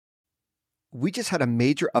We just had a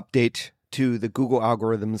major update to the Google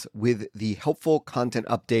algorithms with the helpful content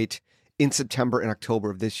update in September and October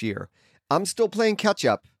of this year. I'm still playing catch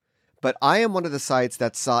up, but I am one of the sites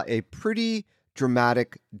that saw a pretty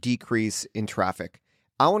dramatic decrease in traffic.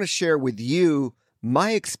 I want to share with you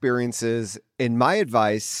my experiences and my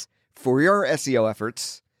advice for your SEO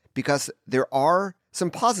efforts, because there are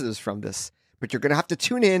some positives from this, but you're going to have to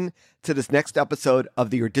tune in to this next episode of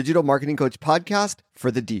the Your Digital Marketing Coach podcast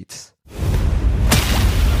for the deets.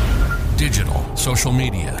 Digital, social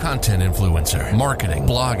media, content influencer, marketing,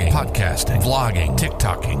 blogging, podcasting, vlogging,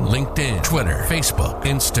 TikToking, LinkedIn, Twitter, Facebook,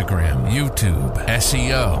 Instagram, YouTube,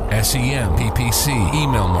 SEO, SEM, PPC,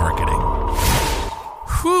 email marketing.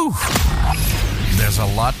 Whew! There's a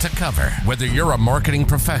lot to cover. Whether you're a marketing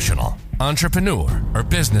professional, entrepreneur, or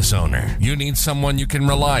business owner, you need someone you can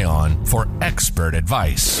rely on for expert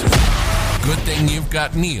advice. Good thing you've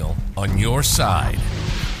got Neil on your side,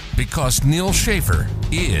 because Neil Schaefer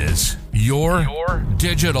is your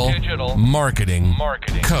digital marketing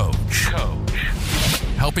coach.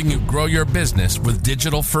 Helping you grow your business with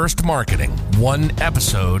digital-first marketing, one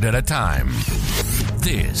episode at a time.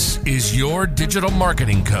 This is your digital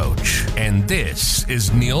marketing coach, and this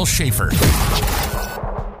is Neil Schaefer.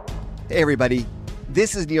 Hey everybody,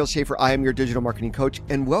 this is Neil Schaefer. I am your digital marketing coach,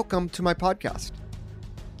 and welcome to my podcast.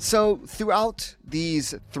 So throughout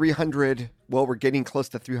these we're getting close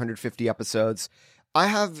to 350 episodes, I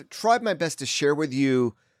have tried my best to share with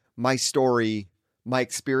you my story, my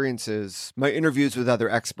experiences, my interviews with other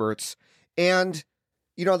experts. And,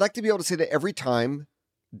 I'd like to be able to say that every time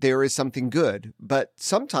there is something good, but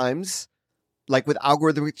sometimes, like with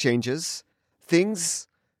algorithmic changes, things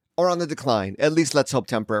are on the decline, at least let's hope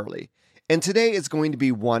temporarily. And today is going to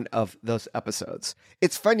be one of those episodes.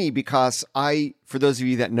 It's funny because I, for those of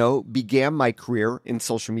you that know, began my career in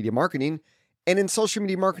social media marketing. And in social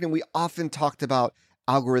media marketing, we often talked about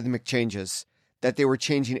algorithmic changes, that they were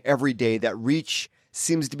changing every day, that reach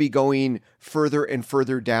seems to be going further and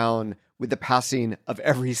further down with the passing of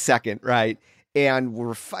every second, right? And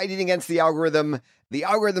we're fighting against the algorithm. The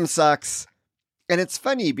algorithm sucks. And it's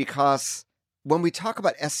funny because when we talk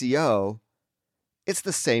about SEO, it's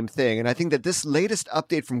the same thing. And I think that this latest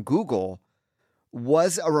update from Google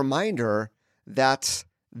was a reminder that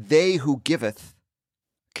they who giveth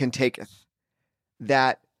can taketh,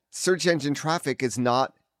 that search engine traffic is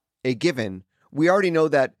not a given. We already know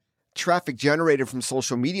that traffic generated from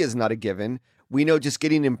social media is not a given. We know just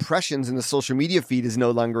getting impressions in the social media feed is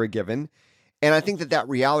no longer a given. And I think that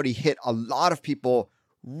reality hit a lot of people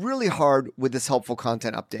really hard with this helpful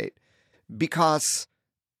content update because,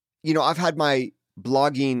 I've had my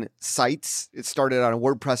blogging sites. It started on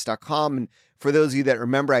WordPress.com. And for those of you that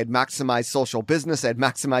remember, I had Maximize Social Business. I had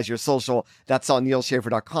Maximize Your Social. That's on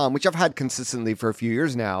neilschaefer.com, which I've had consistently for a few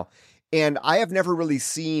years now. And I have never really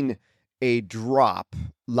seen a drop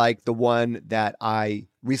like the one that I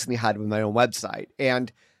recently had with my own website.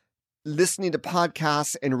 And listening to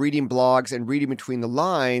podcasts and reading blogs and reading between the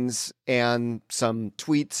lines and some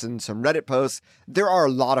tweets and some Reddit posts, there are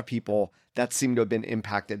a lot of people that seem to have been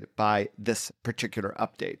impacted by this particular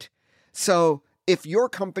update. So if your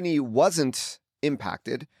company wasn't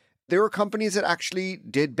impacted, there were companies that actually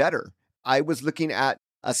did better. I was looking at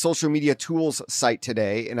a social media tools site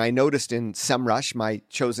today, and I noticed in SEMrush, my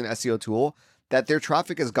chosen SEO tool, that their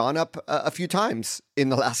traffic has gone up a few times in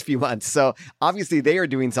the last few months. So obviously they are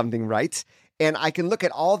doing something right. And I can look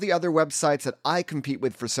at all the other websites that I compete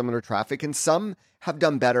with for similar traffic, and some have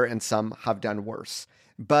done better and some have done worse.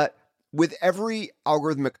 But with every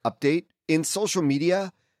algorithmic update in social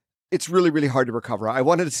media, it's really, really hard to recover. I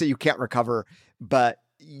wanted to say you can't recover, but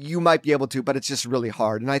you might be able to, but it's just really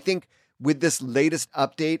hard. And I think with this latest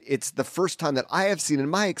update, it's the first time that I have seen in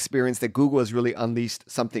my experience that Google has really unleashed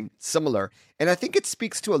something similar. And I think it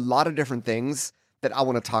speaks to a lot of different things that I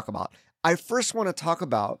want to talk about. I first want to talk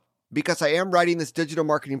about, because I am writing this digital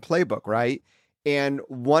marketing playbook, right? And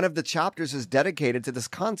one of the chapters is dedicated to this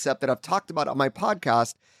concept that I've talked about on my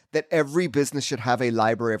podcast, that every business should have a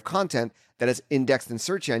library of content that is indexed in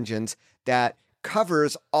search engines that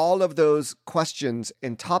covers all of those questions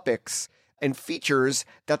and topics and features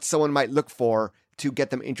that someone might look for to get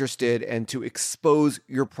them interested and to expose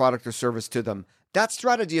your product or service to them. That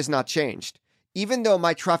strategy has not changed. Even though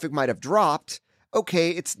my traffic might have dropped, okay,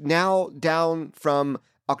 it's now down from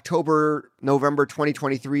October, November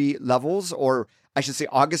 2023 levels, or I should say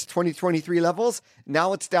August 2023 levels.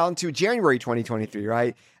 Now it's down to January 2023,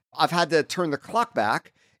 right? I've had to turn the clock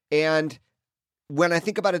back. And when I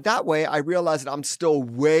think about it that way, I realize that I'm still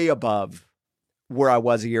way above where I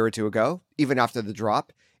was a year or two ago, even after the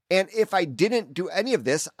drop. And if I didn't do any of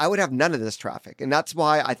this, I would have none of this traffic. And that's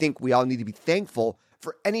why I think we all need to be thankful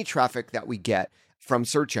for any traffic that we get from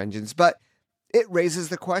search engines. But it raises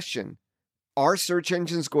the question, are search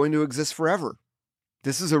engines going to exist forever?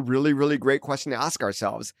 This is a really, really great question to ask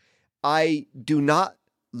ourselves. I do not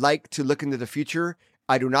like to look into the future.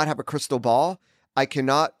 I do not have a crystal ball. I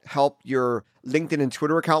cannot help your LinkedIn and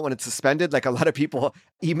Twitter account when it's suspended. Like a lot of people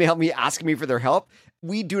email me asking me for their help.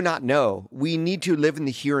 We do not know. We need to live in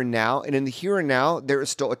the here and now. And in the here and now, there is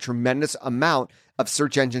still a tremendous amount of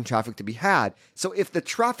search engine traffic to be had. So if the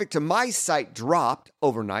traffic to my site dropped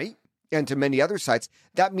overnight and to many other sites,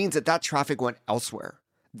 that means that traffic went elsewhere.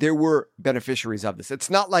 There were beneficiaries of this. It's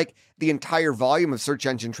not like the entire volume of search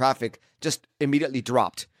engine traffic just immediately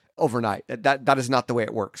dropped overnight. That is not the way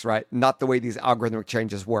it works, right? Not the way these algorithmic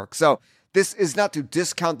changes work. So this is not to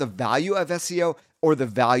discount the value of SEO or the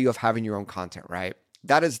value of having your own content, right?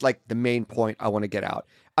 That is like the main point I want to get out.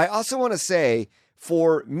 I also want to say,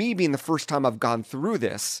 for me being the first time I've gone through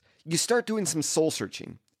this, you start doing some soul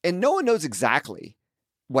searching and no one knows exactly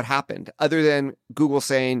what happened other than Google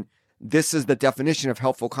saying, this is the definition of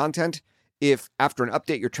helpful content. If after an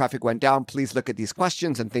update, your traffic went down, please look at these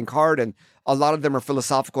questions and think hard. And a lot of them are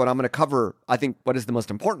philosophical. And I'm going to cover, I think, what is the most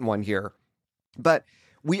important one here. But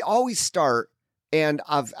we always start, and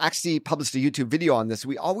I've actually published a YouTube video on this.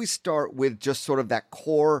 We always start with just sort of that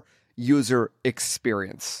core user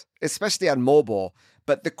experience, especially on mobile.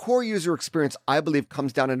 But the core user experience, I believe,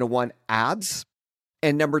 comes down into one, ads,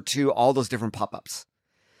 and number two, all those different pop-ups.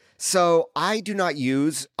 So I do not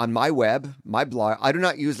use on my web, my blog, I do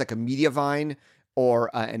not use like a Mediavine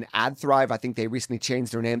or an AdThrive. I think they recently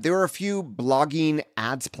changed their name. There are a few blogging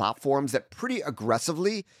ads platforms that pretty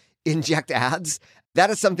aggressively inject ads.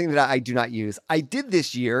 That is something that I do not use. I did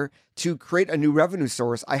this year to create a new revenue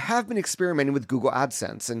source. I have been experimenting with Google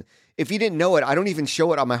AdSense. And if you didn't know it, I don't even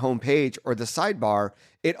show it on my homepage or the sidebar.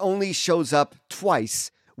 It only shows up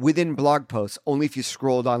twice within blog posts, only if you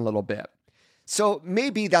scroll down a little bit. So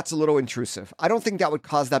maybe that's a little intrusive. I don't think that would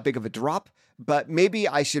cause that big of a drop, but maybe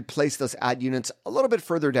I should place those ad units a little bit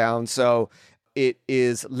further down so it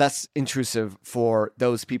is less intrusive for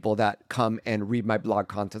those people that come and read my blog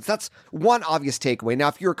content. That's one obvious takeaway. Now,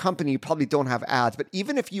 if you're a company, you probably don't have ads, but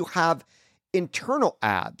even if you have internal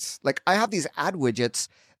ads, like I have these ad widgets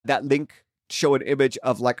that show an image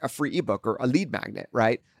of like a free ebook or a lead magnet,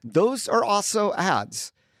 right? Those are also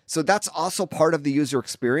ads. So that's also part of the user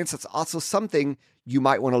experience. That's also something you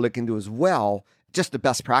might want to look into as well. Just the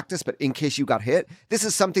best practice, but in case you got hit, this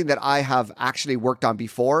is something that I have actually worked on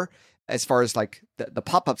before as far as like the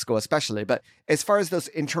pop-ups go especially. But as far as those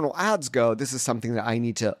internal ads go, this is something that I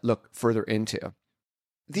need to look further into.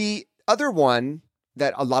 The other one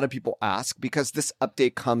that a lot of people ask, because this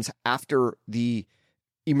update comes after the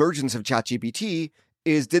emergence of ChatGPT,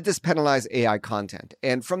 is did this penalize AI content?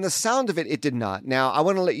 And from the sound of it, it did not. Now, I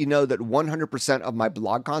want to let you know that 100% of my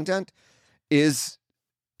blog content is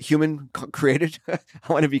human created. I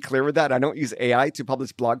want to be clear with that. I don't use AI to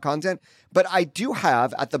publish blog content, but I do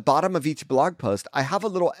have at the bottom of each blog post, I have a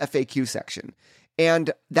little FAQ section.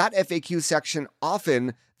 And that FAQ section,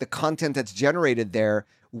 often the content that's generated there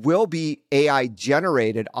will be AI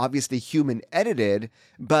generated, obviously human edited.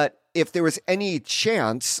 But if there was any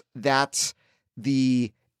chance that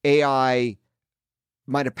the AI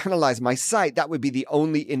might have penalized my site, that would be the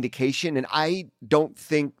only indication. And I don't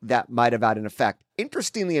think that might have had an effect.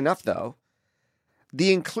 Interestingly enough, though,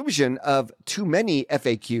 the inclusion of too many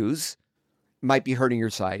FAQs might be hurting your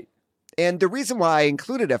site. And the reason why I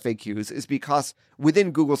included FAQs is because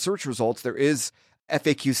within Google search results, there is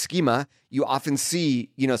FAQ schema. You often see,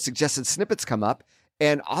 suggested snippets come up,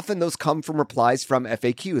 and often those come from replies from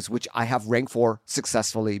FAQs, which I have ranked for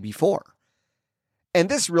successfully before. And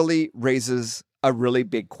this really raises a really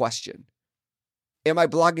big question. Am I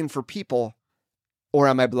blogging for people or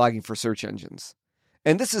am I blogging for search engines?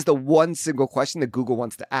 And this is the one single question that Google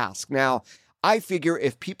wants to ask. Now, I figure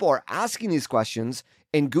if people are asking these questions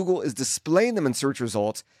and Google is displaying them in search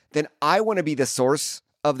results, then I want to be the source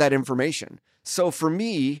of that information. So for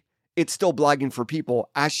me, it's still blogging for people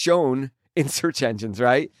as shown in search engines,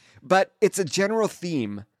 right? But it's a general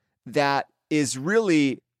theme that is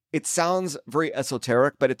really, it sounds very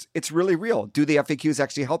esoteric, but it's really real. Do the FAQs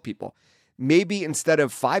actually help people? Maybe instead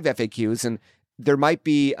of 5 FAQs, and there might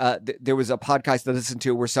be, there was a podcast I listened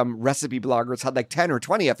to where some recipe bloggers had like 10 or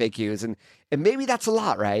 20 FAQs, and maybe that's a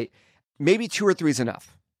lot, right? Maybe 2 or 3 is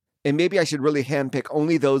enough. And maybe I should really handpick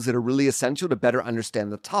only those that are really essential to better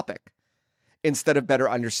understand the topic instead of better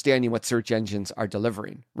understanding what search engines are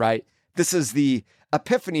delivering, right? This is the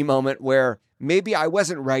epiphany moment where maybe I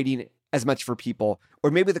wasn't writing as much for people,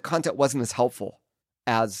 or maybe the content wasn't as helpful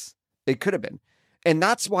as it could have been. And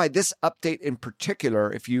that's why this update in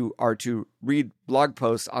particular, if you are to read blog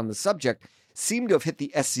posts on the subject, seemed to have hit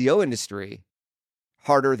the SEO industry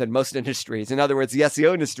harder than most industries. In other words, the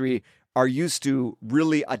SEO industry are used to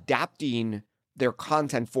really adapting their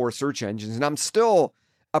content for search engines. And I'm still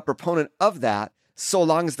a proponent of that, so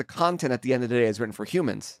long as the content at the end of the day is written for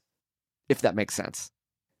humans, if that makes sense.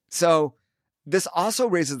 So this also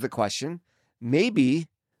raises the question, maybe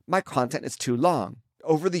my content is too long.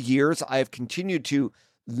 Over the years, I have continued to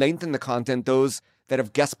lengthen the content. Those that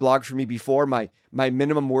have guest blogged for me before, my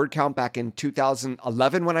minimum word count back in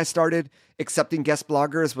 2011 when I started accepting guest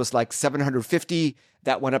bloggers was like 750.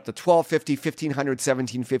 That went up to 1250, 1500,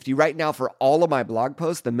 1750. Right now, for all of my blog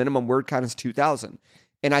posts, the minimum word count is 2000.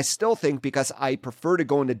 And I still think, because I prefer to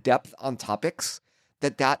go into depth on topics,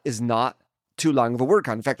 that is not too long of a word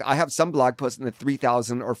count. In fact, I have some blog posts in the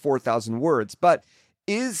 3,000 or 4,000 words. But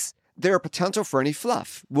is there a potential for any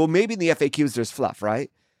fluff? Well, maybe in the FAQs there's fluff, right?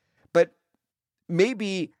 But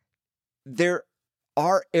maybe there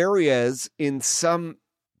are areas in some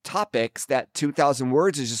topics that 2,000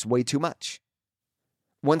 words is just way too much.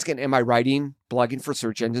 Once again, am I writing, blogging for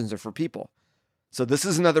search engines or for people? So this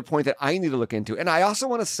is another point that I need to look into. And I also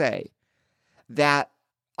want to say that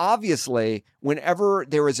obviously, whenever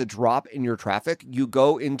there is a drop in your traffic, you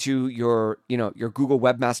go into your Google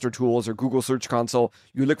Webmaster Tools or Google Search Console,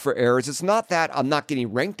 you look for errors. It's not that I'm not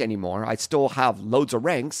getting ranked anymore. I still have loads of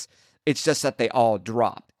ranks. It's just that they all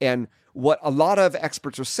drop. And what a lot of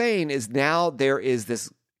experts are saying is now there is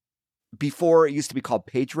this, before it used to be called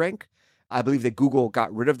PageRank. I believe that Google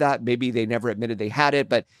got rid of that. Maybe they never admitted they had it,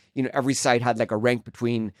 but every site had like a rank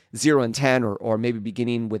between 0 and 10 or maybe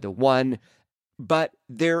beginning with a 1. But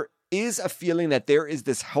there is a feeling that there is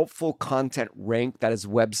this helpful content rank that is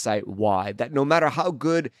website wide, that no matter how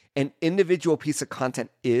good an individual piece of content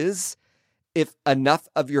is, if enough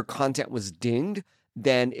of your content was dinged,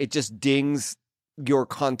 then it just dings your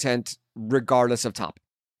content regardless of topic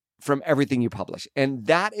from everything you publish. And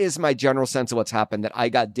that is my general sense of what's happened, that I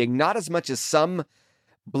got dinged, not as much as some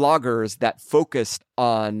bloggers that focused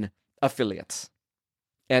on affiliates.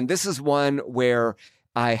 And this is one where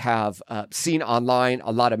I have seen online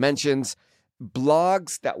a lot of mentions,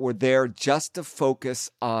 blogs that were there just to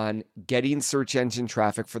focus on getting search engine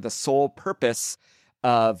traffic for the sole purpose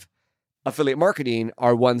of affiliate marketing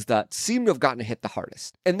are ones that seem to have gotten hit the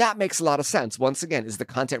hardest. And that makes a lot of sense. Once again, is the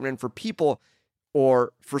content written for people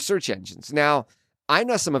or for search engines? Now, I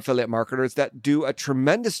know some affiliate marketers that do a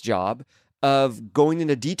tremendous job of going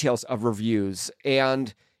into details of reviews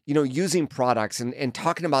and using products and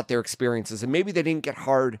talking about their experiences. And maybe they didn't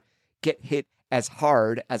get hit as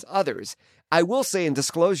hard as others. I will say in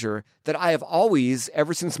disclosure that I have always,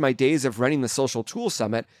 ever since my days of running the Social Tools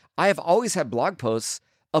Summit, I have always had blog posts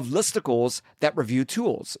of listicles that review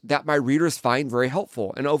tools that my readers find very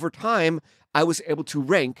helpful. And over time, I was able to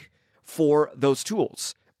rank for those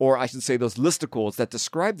tools, or I should say those listicles that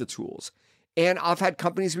describe the tools. And I've had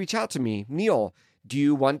companies reach out to me, Neil, do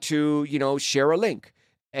you want to, share a link?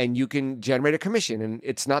 And you can generate a commission. And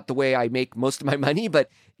it's not the way I make most of my money, but,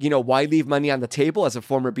 why leave money on the table as a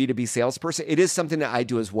former B2B salesperson? It is something that I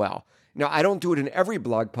do as well. Now, I don't do it in every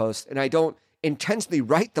blog post, and I don't intentionally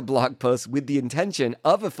write the blog post with the intention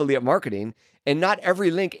of affiliate marketing. And not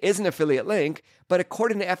every link is an affiliate link, but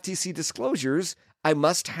according to FTC disclosures, I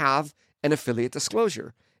must have an affiliate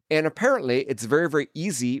disclosure. And apparently, it's very, very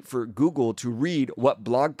easy for Google to read what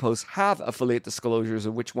blog posts have affiliate disclosures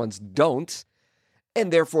and which ones don't.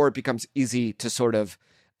 And therefore, it becomes easy to sort of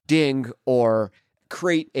ding or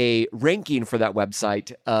create a ranking for that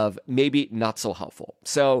website of maybe not so helpful.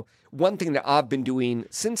 So one thing that I've been doing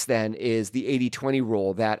since then is the 80-20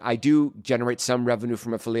 rule, that I do generate some revenue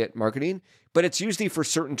from affiliate marketing, but it's usually for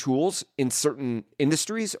certain tools in certain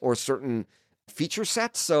industries or certain feature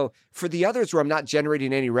sets. So for the others where I'm not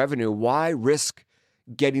generating any revenue, why risk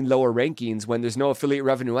getting lower rankings when there's no affiliate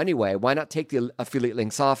revenue anyway? Why not take the affiliate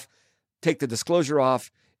links off, take the disclosure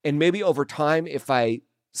off, and maybe over time, if I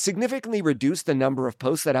significantly reduce the number of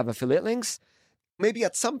posts that have affiliate links, maybe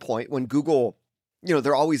at some point when Google,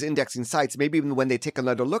 they're always indexing sites, maybe even when they take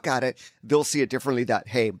another look at it, they'll see it differently, that,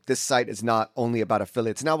 hey, this site is not only about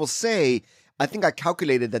affiliates. And I will say, I think I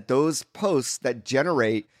calculated that those posts that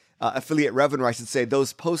generate affiliate revenue, I should say,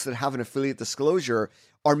 those posts that have an affiliate disclosure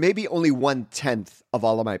are maybe only 1/10 of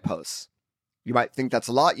all of my posts. You might think that's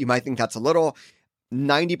a lot. You might think that's a little.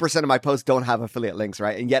 90% of my posts don't have affiliate links,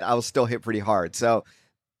 right? And yet I will still hit pretty hard. So,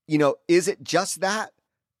 is it just that?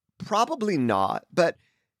 Probably not. But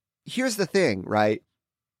here's the thing, right?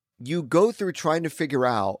 You go through trying to figure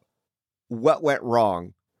out what went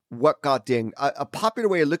wrong what got dinged. A popular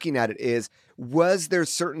way of looking at it is, was there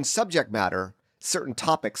certain subject matter, certain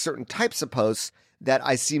topics, certain types of posts that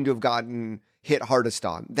I seem to have gotten hit hardest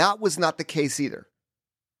on? That was not the case either.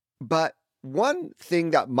 But one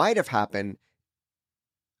thing that might have happened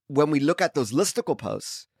when we look at those listicle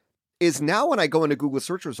posts is now when I go into Google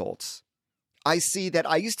search results, I see that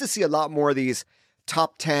I used to see a lot more of these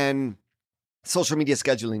top 10 social media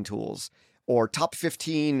scheduling tools or top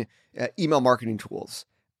 15 email marketing tools.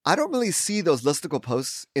 I don't really see those listicle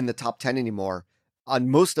posts in the top 10 anymore on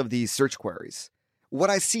most of these search queries. What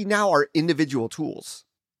I see now are individual tools.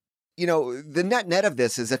 You know, the net of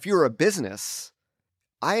this is if you're a business,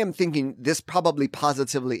 I am thinking this probably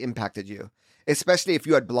positively impacted you, especially if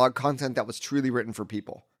you had blog content that was truly written for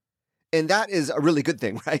people. And that is a really good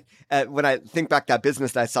thing, right? When I think back to that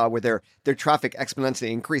business that I saw where their traffic exponentially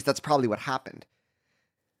increased, that's probably what happened.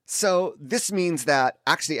 So this means that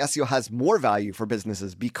actually SEO has more value for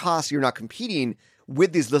businesses because you're not competing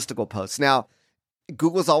with these listicle posts. Now,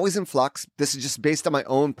 Google's always in flux. This is just based on my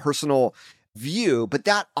own personal view, but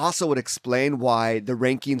that also would explain why the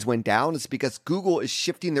rankings went down. It's because Google is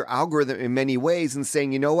shifting their algorithm in many ways and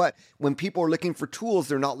saying, you know what, when people are looking for tools,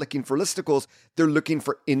 they're not looking for listicles, they're looking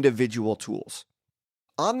for individual tools.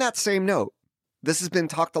 On that same note, this has been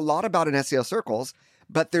talked a lot about in SEO circles,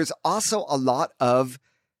 but there's also a lot of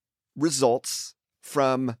results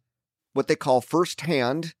from what they call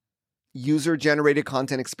firsthand user-generated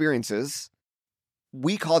content experiences.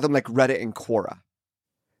 We call them like Reddit and Quora.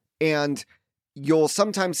 And you'll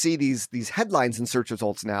sometimes see these headlines in search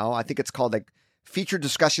results now. I think it's called like featured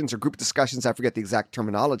discussions or group discussions. I forget the exact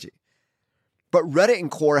terminology. But Reddit and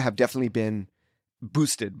Quora have definitely been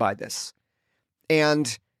boosted by this.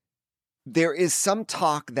 And there is some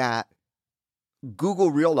talk that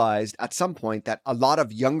Google realized at some point that a lot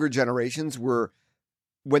of younger generations were,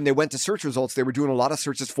 when they went to search results, they were doing a lot of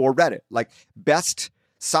searches for Reddit, like best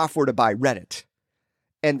software to buy Reddit.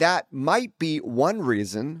 And that might be one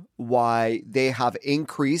reason why they have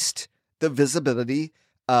increased the visibility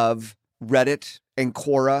of Reddit and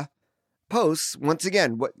Quora posts. Once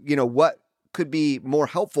again, what could be more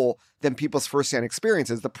helpful than people's firsthand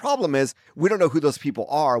experiences? The problem is we don't know who those people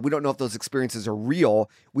are. We don't know if those experiences are real.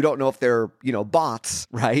 We don't know if they're, bots,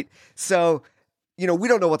 right? So, we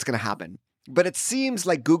don't know what's going to happen. But it seems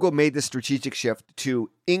like Google made this strategic shift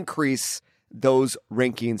to increase those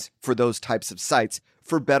rankings for those types of sites,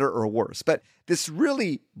 for better or worse. But this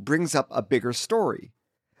really brings up a bigger story,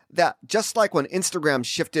 that just like when Instagram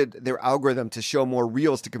shifted their algorithm to show more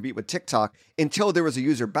reels to compete with TikTok until there was a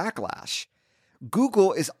user backlash,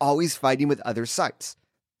 Google is always fighting with other sites.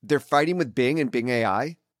 They're fighting with Bing and Bing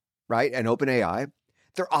AI, right? And OpenAI.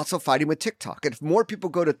 They're also fighting with TikTok. And if more people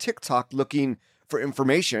go to TikTok looking for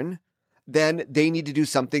information, then they need to do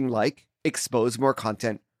something like expose more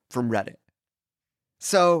content from Reddit.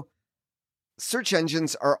 So search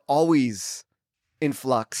engines are always in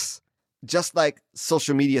flux, just like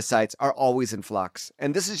social media sites are always in flux.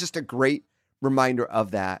 And this is just a great reminder of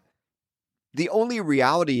that. The only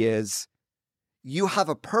reality is you have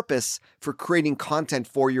a purpose for creating content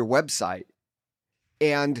for your website,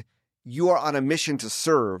 and you are on a mission to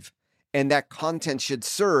serve, and that content should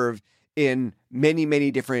serve in many, many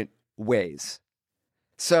different ways.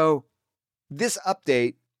 So this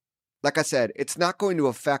update, like I said, it's not going to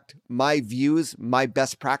affect my views, my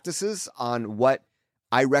best practices on what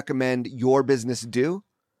I recommend your business do.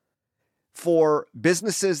 For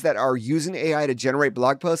businesses that are using AI to generate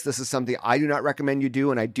blog posts, this is something I do not recommend you do.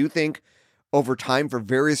 And I do think over time, for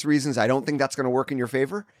various reasons, I don't think that's going to work in your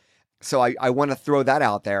favor. So I want to throw that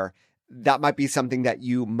out there. That might be something that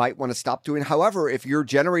you might want to stop doing. However, if you're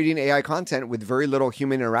generating AI content with very little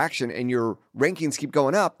human interaction and your rankings keep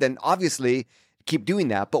going up, then obviously keep doing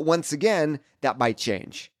that. But once again, that might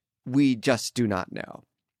change. We just do not know.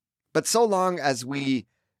 But so long as we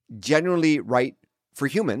genuinely write for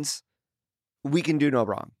humans, we can do no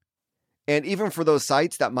wrong. And even for those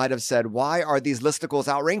sites that might have said, why are these listicles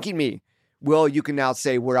outranking me? Well, you can now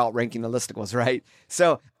say we're outranking the listicles, right?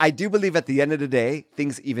 So I do believe at the end of the day,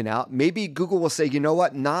 things even out. Maybe Google will say, you know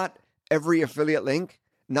what? Not every affiliate link,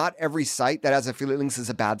 not every site that has affiliate links is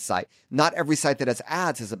a bad site. Not every site that has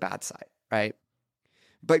ads is a bad site, right?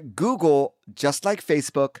 But Google, just like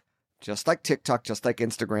Facebook, just like TikTok, just like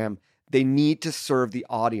Instagram, they need to serve the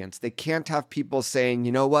audience. They can't have people saying,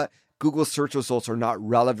 you know what? Google search results are not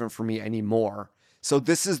relevant for me anymore. So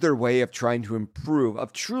this is their way of trying to improve,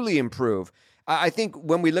 of truly improve. I think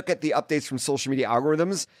when we look at the updates from social media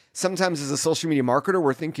algorithms, sometimes as a social media marketer,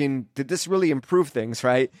 we're thinking, did this really improve things,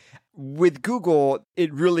 right? with Google,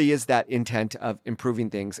 it really is that intent of improving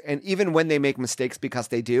things. And even when they make mistakes, because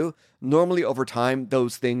they do, normally over time,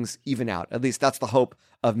 those things even out. At least that's the hope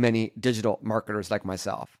of many digital marketers like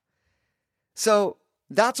myself. So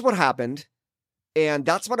that's what happened. And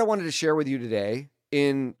that's what I wanted to share with you today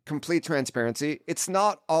in complete transparency. It's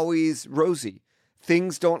not always rosy.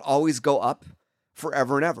 Things don't always go up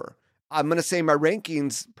forever and ever. I'm going to say my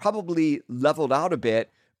rankings probably leveled out a bit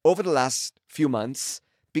over the last few months.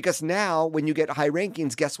 Because now when you get high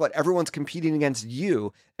rankings, guess what? Everyone's competing against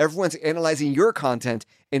you. Everyone's analyzing your content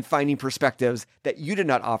and finding perspectives that you did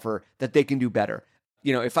not offer that they can do better.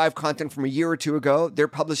 You know, if I have content from a year or two ago, they're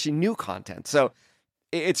publishing new content. So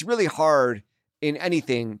it's really hard in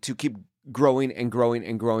anything to keep growing and growing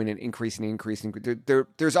and growing and increasing.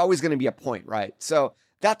 There's always going to be a point, right? So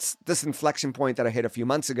that's this inflection point that I hit a few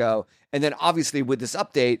months ago. And then obviously with this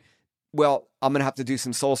update, well, I'm going to have to do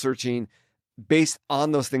some soul searching based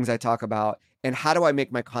on those things I talk about, and how do I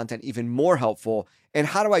make my content even more helpful, and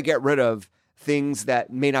how do I get rid of things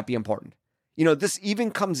that may not be important? You know, this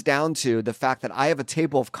even comes down to the fact that I have a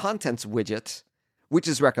table of contents widget, which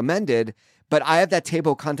is recommended, but I have that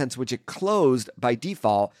table of contents widget closed by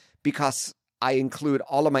default because I include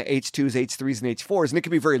all of my H2s, H3s, and H4s, and it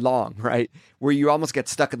can be very long, right? Where you almost get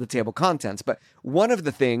stuck at the table of contents. But one of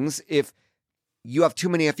the things, if you have too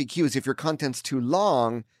many FAQs, if your content's too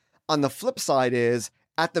long, on the flip side is,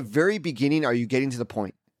 at the very beginning, are you getting to the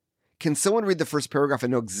point? Can someone read the first paragraph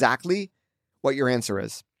and know exactly what your answer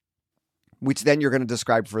is? Which then you're going to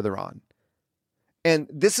describe further on. And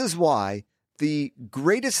this is why the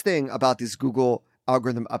greatest thing about these Google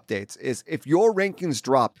algorithm updates is if your rankings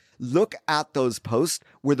drop, look at those posts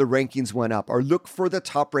where the rankings went up, or look for the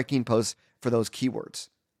top ranking posts for those keywords.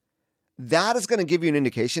 That is going to give you an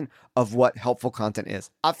indication of what helpful content is.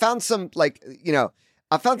 I found some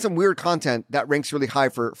weird content that ranks really high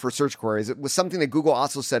for search queries. It was something that Google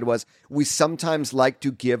also said was, we sometimes like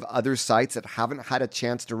to give other sites that haven't had a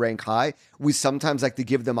chance to rank high, we sometimes like to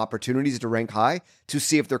give them opportunities to rank high to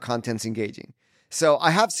see if their content's engaging. So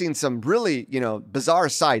I have seen some really, bizarre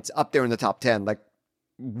sites up there in the top 10. Like,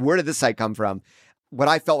 where did this site come from? What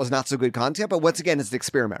I felt was not so good content, but once again, it's the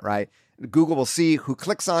experiment, right? Google will see who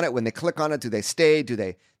clicks on it. When they click on it, do they stay? Do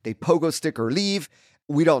they pogo stick or leave?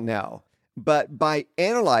 We don't know. But by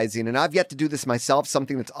analyzing, and I've yet to do this myself,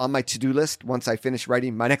 something that's on my to-do list once I finish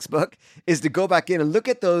writing my next book, is to go back in and look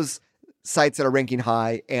at those sites that are ranking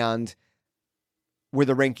high and where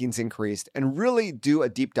the rankings increased, and really do a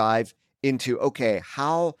deep dive into, okay,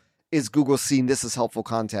 how is Google seeing this as helpful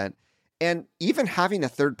content? And even having a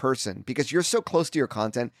third person, because you're so close to your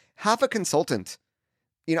content, have a consultant.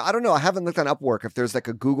 I don't know, I haven't looked on Upwork if there's like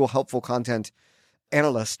a Google helpful content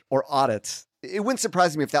analyst or audit. It wouldn't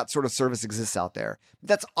surprise me if that sort of service exists out there.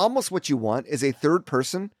 That's almost what you want, is a third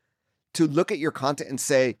person to look at your content and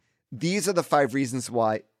say, these are the 5 reasons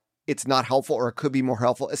why it's not helpful, or it could be more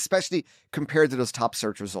helpful, especially compared to those top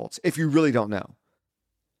search results, if you really don't know.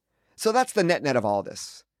 So that's the net of all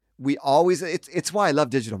this. It's why I love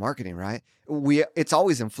digital marketing, right? It's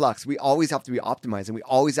always in flux. We always have to be optimizing. We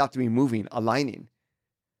always have to be moving, aligning.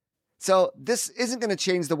 So this isn't going to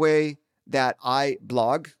change the way that I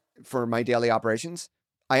blog for my daily operations.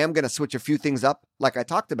 I am going to switch a few things up like I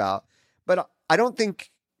talked about, but I don't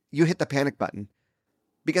think you hit the panic button,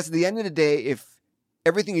 because at the end of the day, if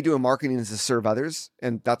everything you do in marketing is to serve others,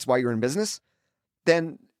 and that's why you're in business,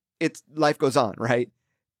 then life goes on, right?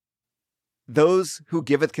 Those who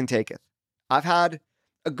giveth can taketh. I've had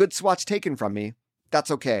a good swatch taken from me.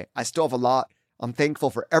 That's okay. I still have a lot. I'm thankful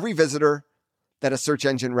for every visitor that a search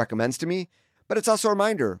engine recommends to me, but it's also a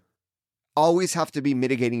reminder, always have to be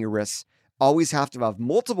mitigating your risks, always have to have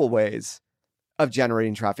multiple ways of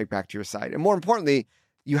generating traffic back to your site. And more importantly,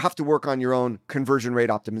 you have to work on your own conversion rate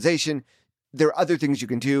optimization. There are other things you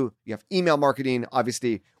can do. You have email marketing.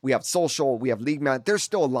 Obviously, we have social, we have lead magnet. There's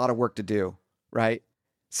still a lot of work to do, right?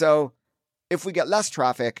 So if we get less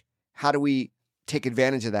traffic, how do we take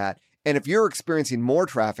advantage of that? And if you're experiencing more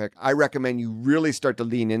traffic, I recommend you really start to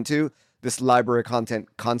lean into this library content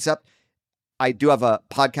concept. I do have a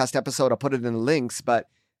podcast episode. I'll put it in the links, but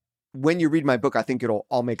when you read my book, I think it'll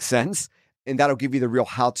all make sense, and that'll give you the real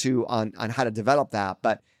how-to on how to develop that.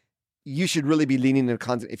 But you should really be leaning into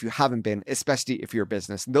content if you haven't been, especially if you're a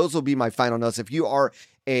business. And those will be my final notes. If you are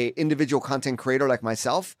a individual content creator like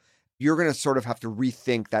myself, you're going to sort of have to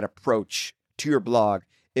rethink that approach to your blog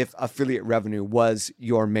if affiliate revenue was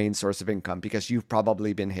your main source of income, because you've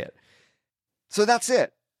probably been hit. So that's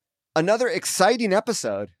it. Another exciting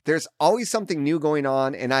episode. There's always something new going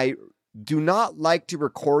on, and I do not like to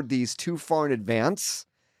record these too far in advance,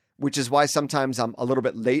 which is why sometimes I'm a little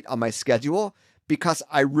bit late on my schedule, because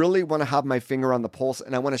I really want to have my finger on the pulse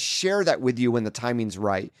and I want to share that with you when the timing's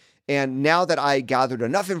right. And now that I gathered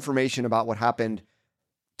enough information about what happened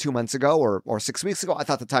 2 months ago or 6 weeks ago, I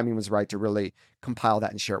thought the timing was right to really compile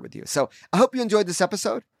that and share it with you. So I hope you enjoyed this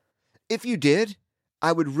episode. If you did,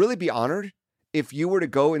 I would really be honored if you were to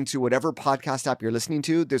go into whatever podcast app you're listening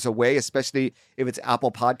to. There's a way, especially if it's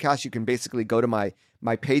Apple Podcasts, you can basically go to my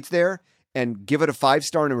page there and give it a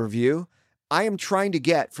 5-star and a review. I am trying to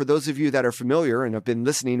get, for those of you that are familiar and have been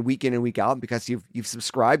listening week in and week out because you've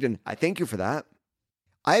subscribed, and I thank you for that.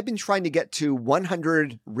 I have been trying to get to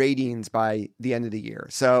 100 ratings by the end of the year.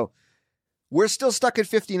 So we're still stuck at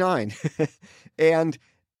 59. And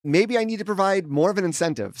maybe I need to provide more of an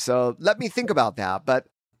incentive. So let me think about that. But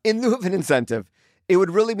in lieu of an incentive, it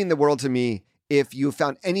would really mean the world to me if you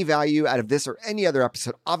found any value out of this or any other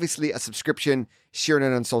episode. Obviously, a subscription, sharing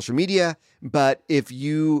it on social media. But if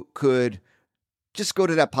you could just go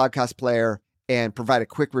to that podcast player and provide a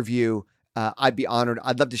quick review, I'd be honored.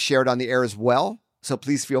 I'd love to share it on the air as well. So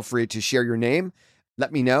please feel free to share your name.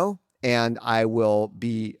 Let me know, and I will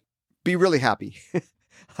be really happy.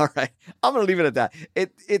 All right. I'm going to leave it at that.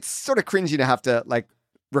 It's sort of cringy to have to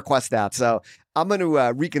request that. So I'm going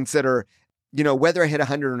to reconsider, whether I hit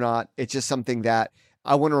 100 or not. It's just something that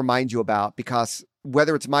I want to remind you about, because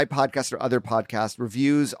whether it's my podcast or other podcasts,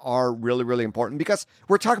 reviews are really, really important, because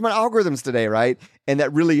we're talking about algorithms today, right? And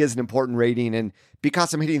that really is an important rating. And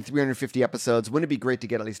because I'm hitting 350 episodes, wouldn't it be great to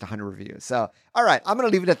get at least 100 reviews? So, all right, I'm going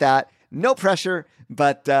to leave it at that. No pressure,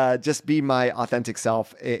 but just be my authentic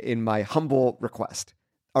self in my humble request.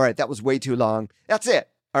 All right, that was way too long. That's it.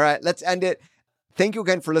 All right, let's end it. Thank you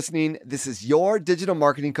again for listening. This is your digital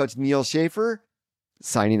marketing coach, Neal Schaffer,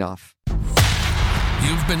 signing off.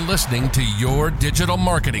 You've been listening to Your Digital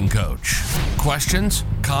Marketing Coach. Questions,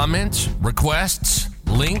 comments, requests,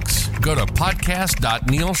 links? Go to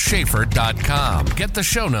podcast.nealschaffer.com. Get the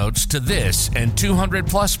show notes to this and 200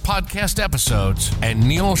 plus podcast episodes at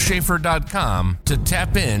nealschaffer.com to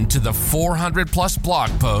tap into the 400 plus blog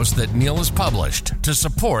posts that Neal has published to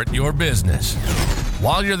support your business.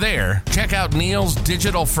 While you're there, check out Neal's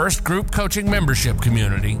Digital First Group Coaching Membership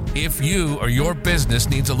Community if you or your business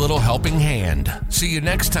needs a little helping hand. See you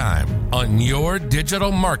next time on Your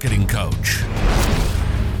Digital Marketing Coach.